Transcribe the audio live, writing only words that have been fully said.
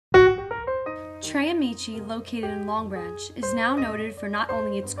Tre Amici, located in Long Branch, is now noted for not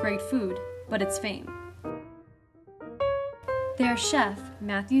only its great food, but its fame. Their chef,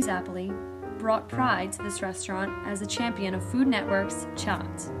 Matthew Zappoli, brought pride to this restaurant as a champion of Food Network's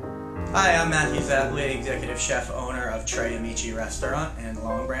Chopped. Hi, I'm Matthew Zappoli, Executive Chef Owner of Tre Amici Restaurant in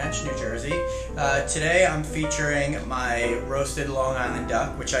Long Branch, New Jersey. Today I'm featuring my roasted Long Island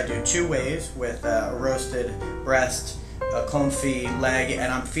duck, which I do two ways with a roasted breast, a confit leg,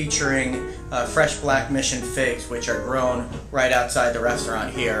 and I'm featuring fresh black mission figs, which are grown right outside the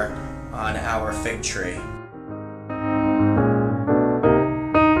restaurant here on our fig tree.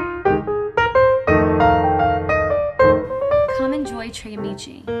 Come enjoy Tre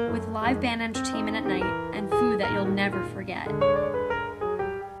Amici with live band entertainment at night and food that you'll never forget.